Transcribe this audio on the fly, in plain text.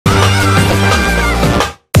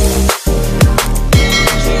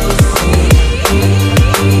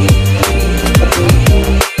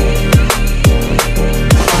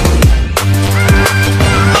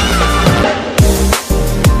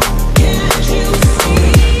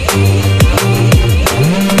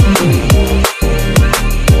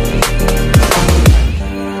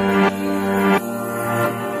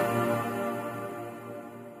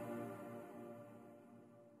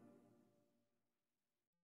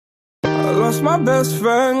lost my best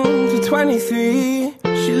friend to 23.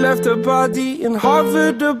 She left her body and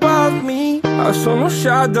hovered above me. I saw no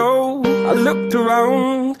shadow, I looked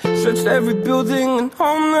around, searched every building and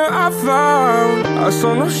home that I found. I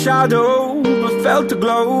saw no shadow, but felt the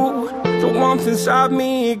glow. The warmth inside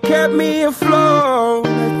me, it kept me afloat.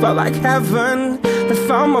 It felt like heaven had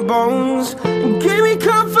found my bones and gave me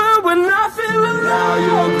comfort when I feel alone. Now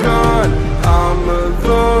you're gone, I'm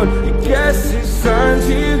alone. I guess it's time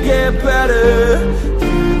to get better.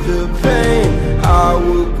 Through the pain, I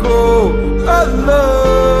will go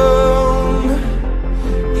alone.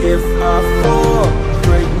 If I fall,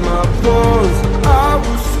 break my bones, I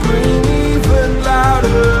will scream even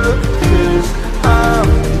louder. 'Cause I'm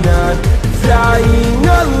not dying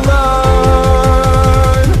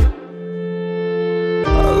alone. I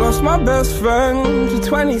lost my best friend to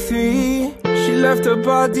 23. She left her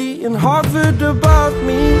body and hovered above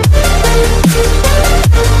me.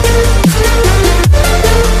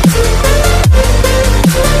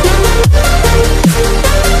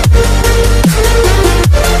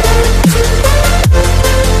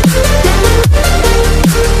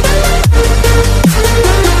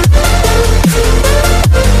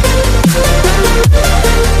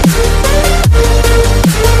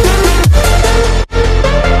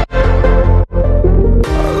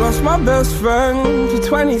 My best friend to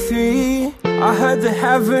 23. I heard the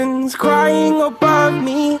heavens crying above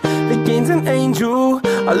me. They gained an angel,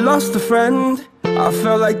 I lost a friend. I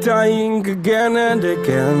felt like dying again and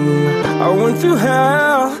again. I went through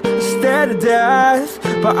hell, stared at death,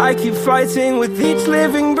 but I keep fighting with each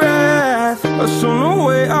living breath. I saw no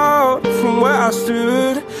way out from where I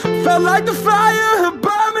stood. Felt like the fire had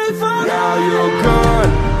burned me through. Now you're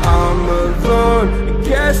gone, I'm alone. I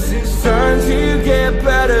guess it's time to get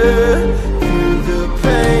better. Through the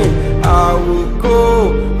pain, I will go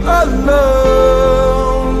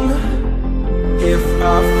alone. If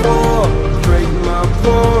I fall, break my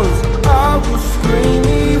bones, I will scream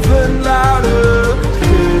even louder.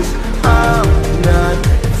 'Cause I'm not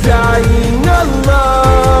dying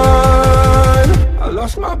alone. I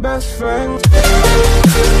lost my best friend.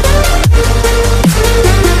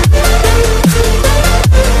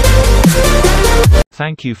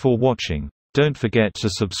 Thank you for watching. Don't forget to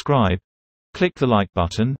subscribe, click the like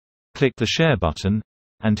button, click the share button,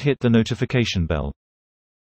 and hit the notification bell.